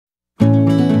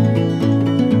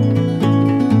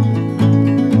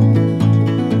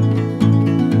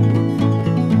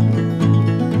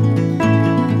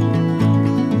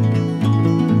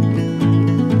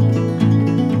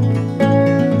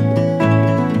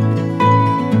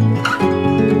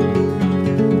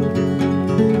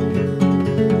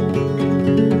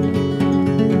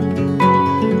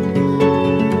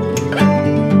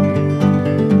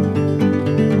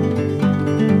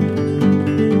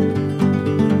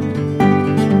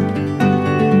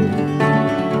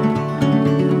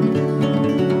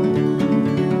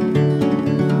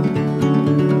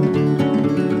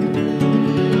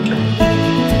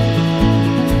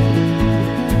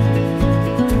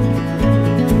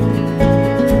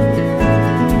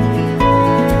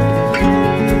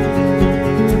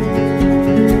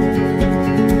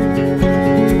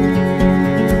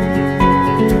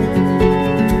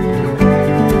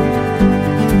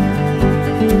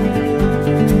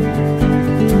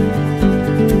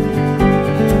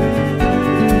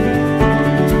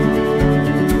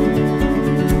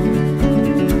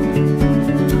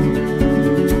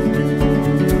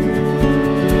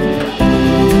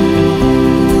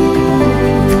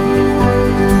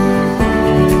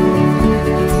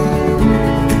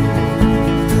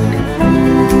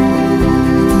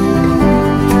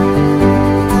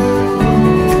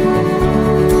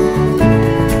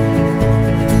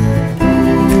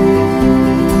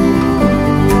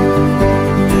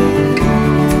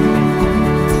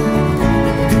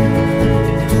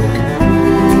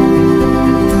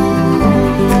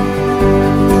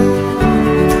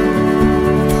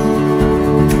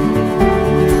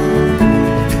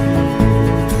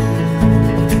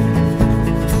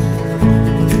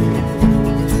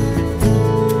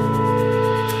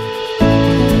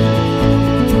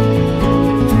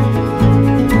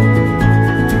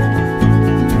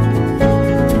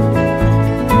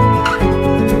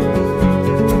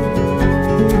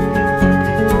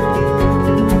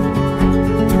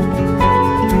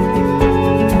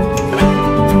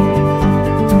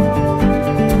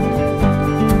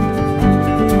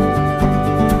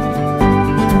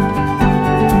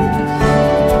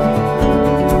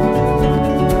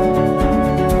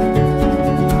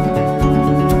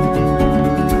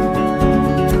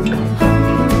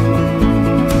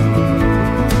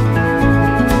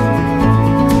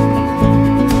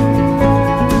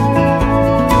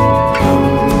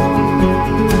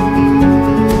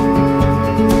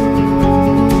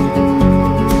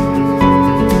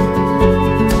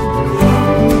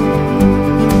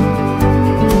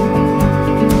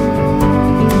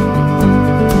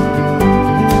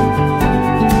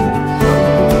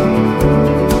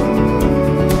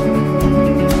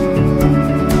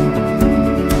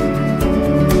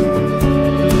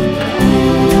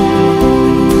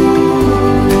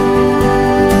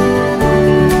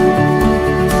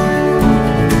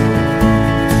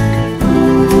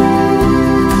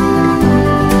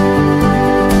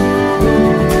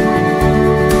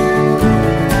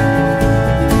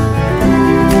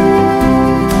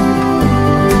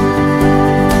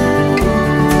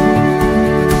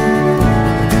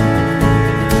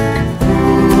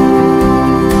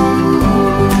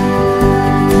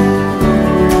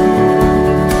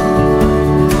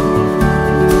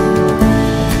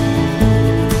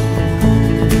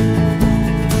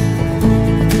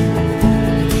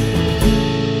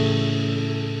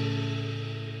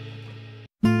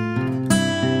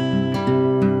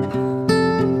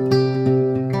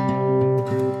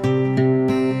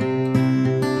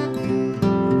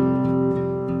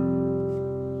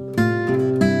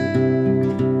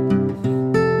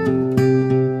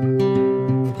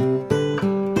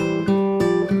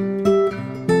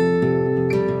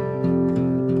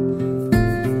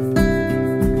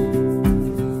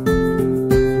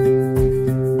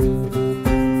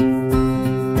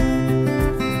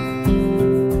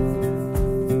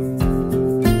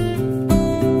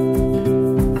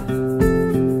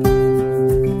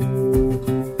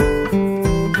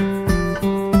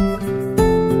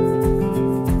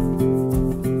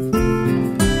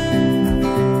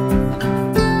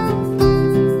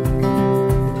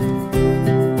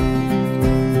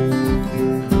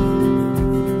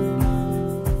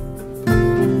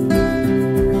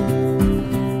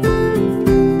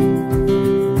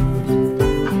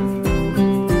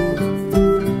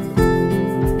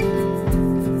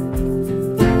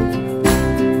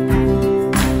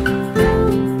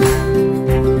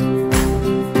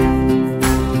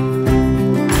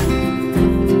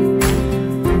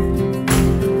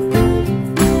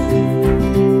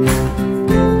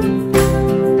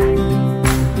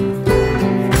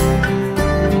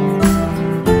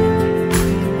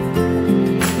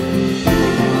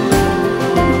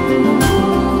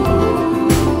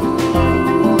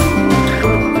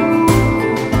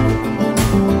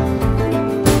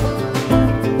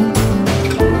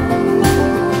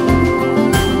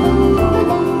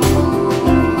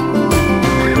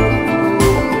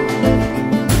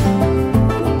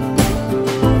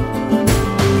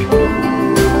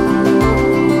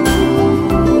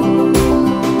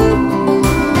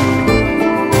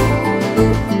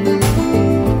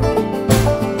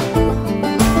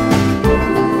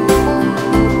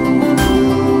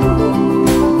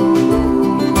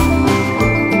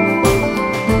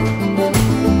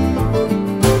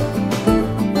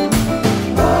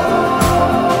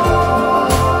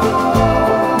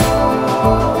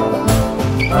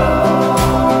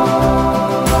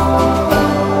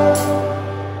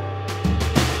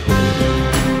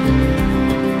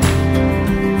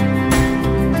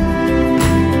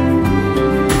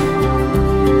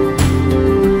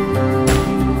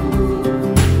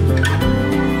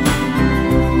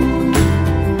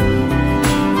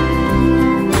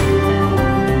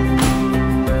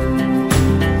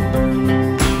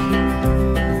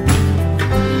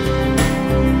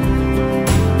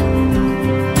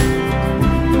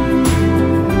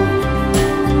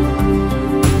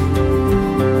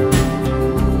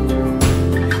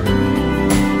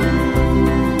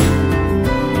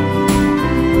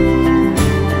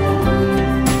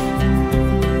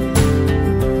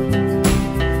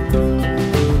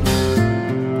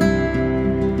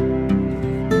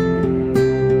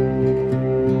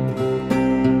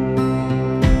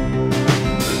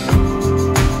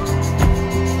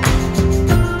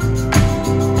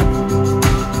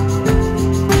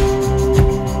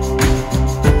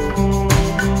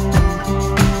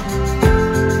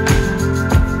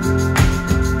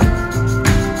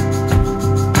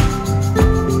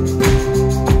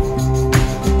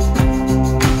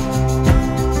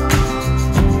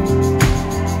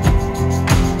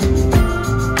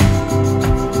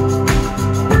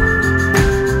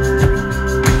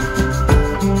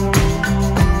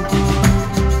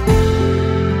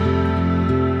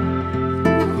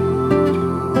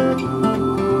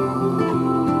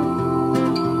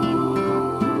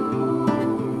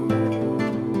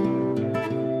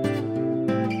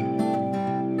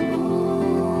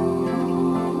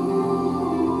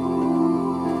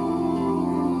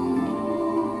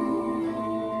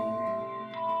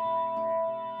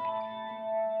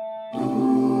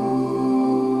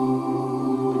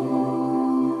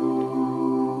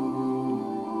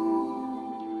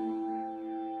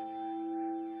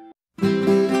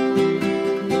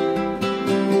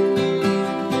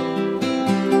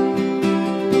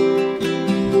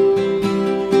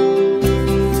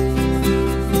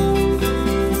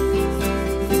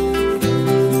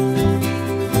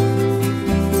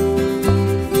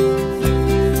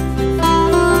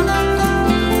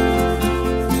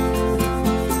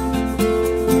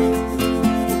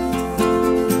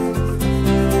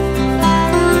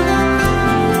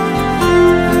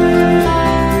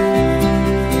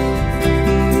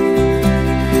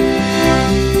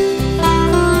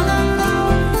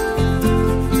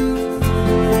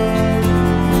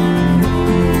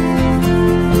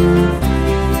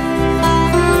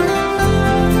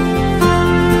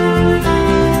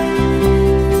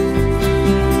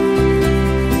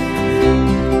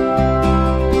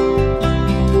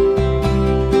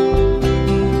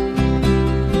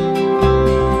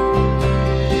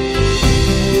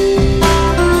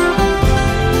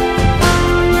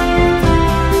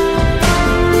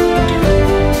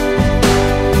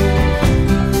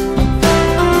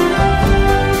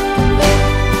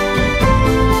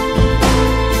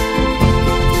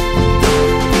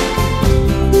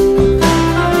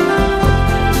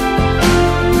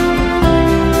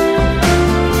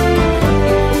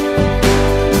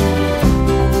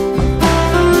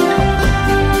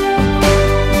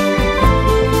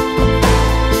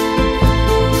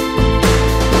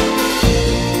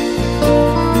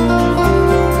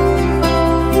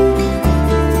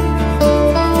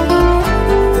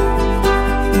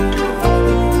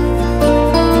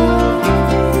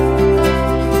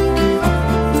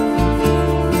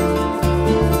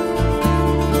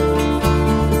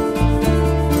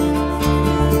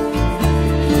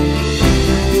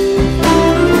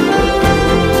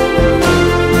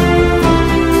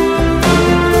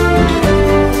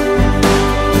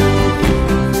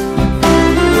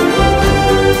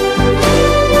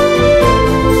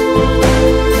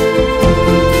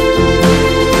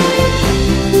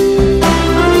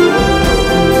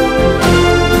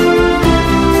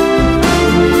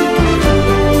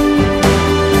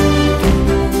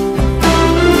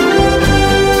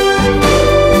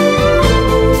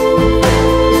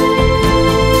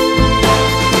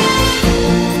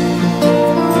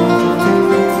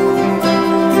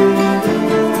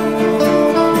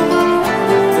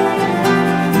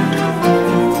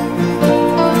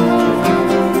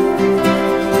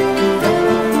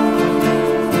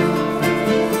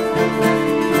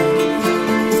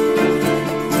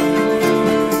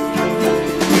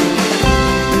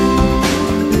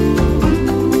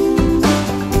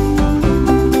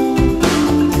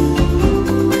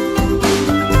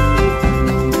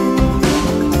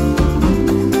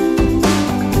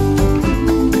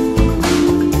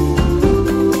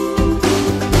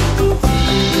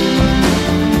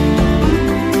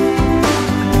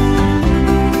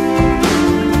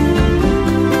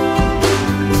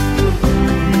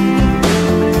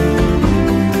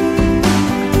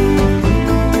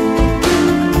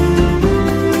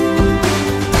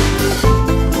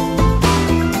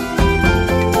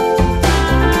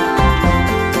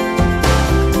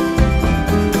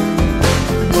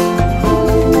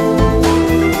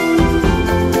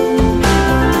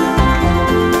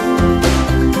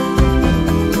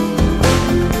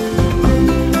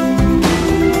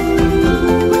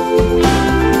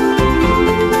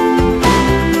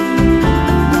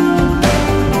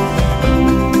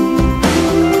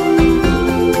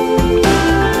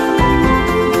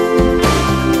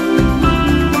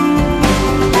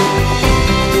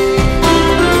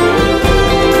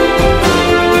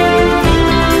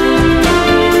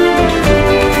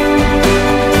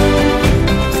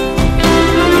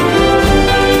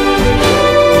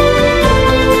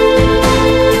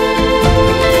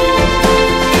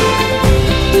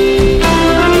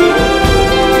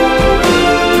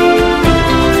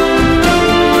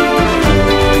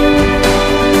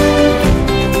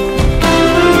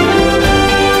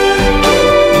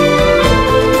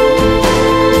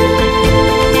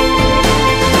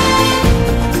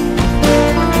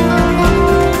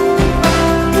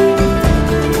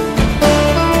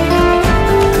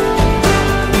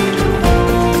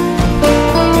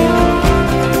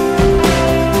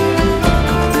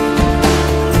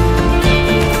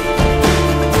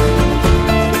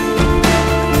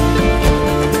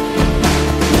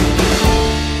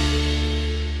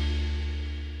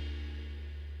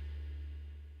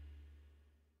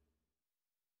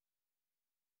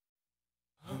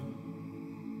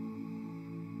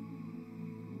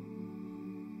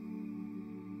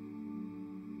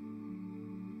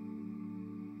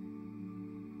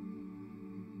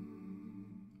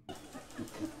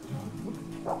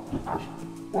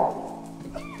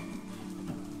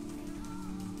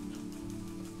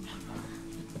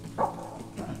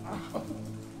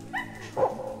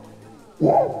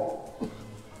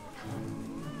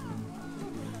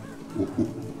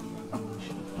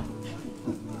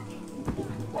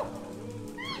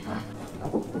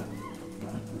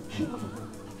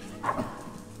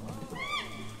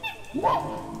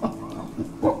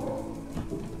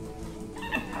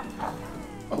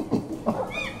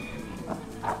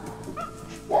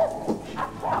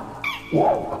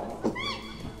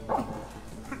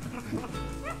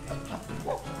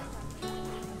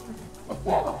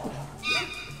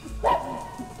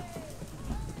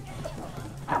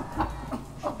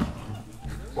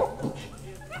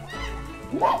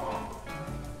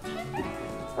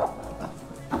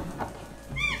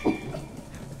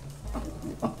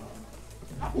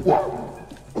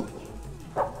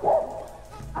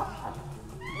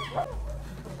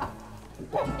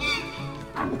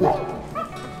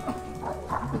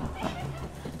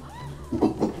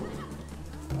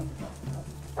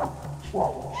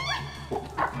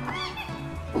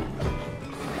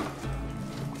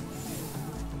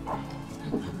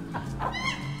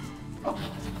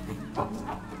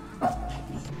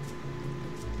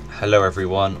Hello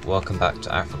everyone, welcome back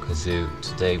to Africa Zoo.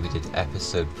 Today we did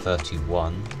episode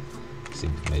 31.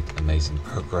 Seems we made amazing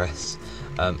progress.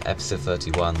 Episode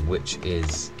 31, which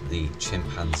is the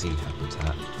chimpanzee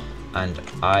habitat. And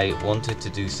I wanted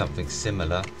to do something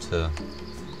similar to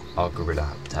our gorilla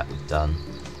habitat we've done.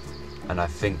 And I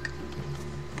think,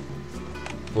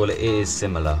 well, it is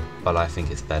similar, but I think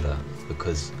it's better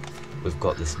because we've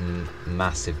got this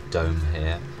massive dome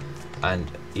here.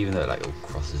 And even though it like all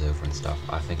crosses over and stuff,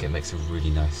 I think it makes a really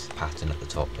nice pattern at the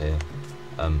top here,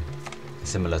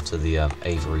 similar to the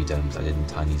aviary domes I did in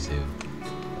Tiny Zoo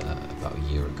about a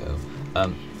year ago.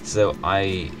 So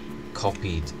I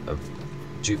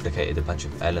duplicated a bunch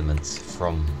of elements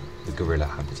from the gorilla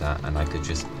habitat, and I could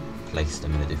just place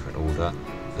them in a different order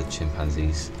for the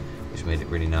chimpanzees, which made it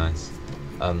really nice.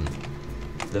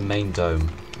 The main dome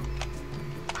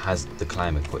has the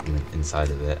climb equipment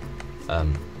inside of it.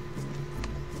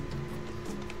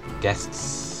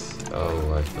 Guests,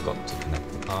 oh, I forgot to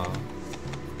connect the path.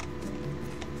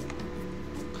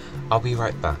 I'll be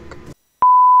right back.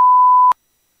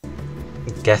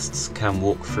 Guests can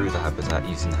walk through the habitat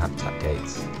using the habitat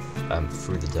gates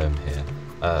through the dome here,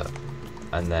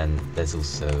 and then there's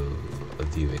also a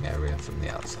viewing area from the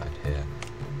outside here.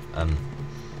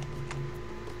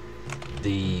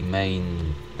 The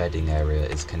main bedding area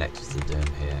is connected to the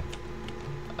dome here.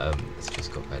 It's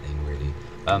just got bedding really.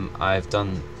 I've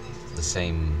done the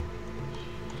same,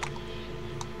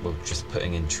 well, just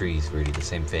putting in trees really, the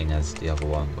same thing as the other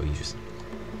one, where you just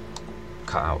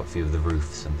cut out a few of the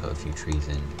roofs and put a few trees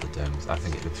in the domes. I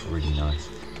think it looks really nice.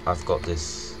 I've got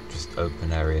this just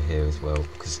open area here as well,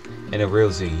 because in a real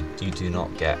zoo you do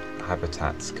not get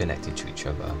habitats connected to each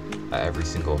other at every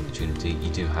single opportunity.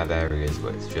 You do have areas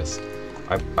where it's just,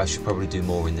 I should probably do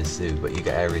more in this zoo, but you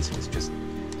get areas where it's just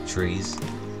trees.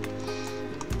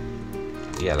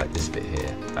 Yeah, like this bit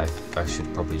here. I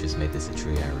should probably just make this a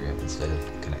tree area instead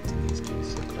of connecting these two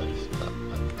so close. But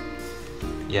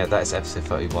yeah, that's episode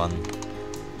 31.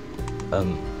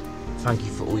 Thank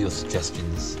you for all your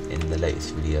suggestions in the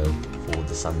latest video for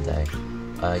the Sunday.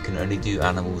 I can only do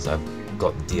animals I've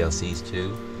got the DLCs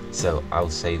to, so I'll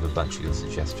save a bunch of your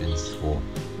suggestions for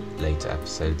later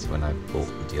episodes when I've bought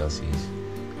the DLCs.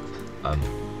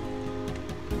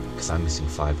 Because I'm missing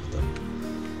 5 of them.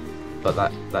 But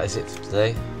that is it for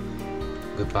today.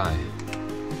 Goodbye.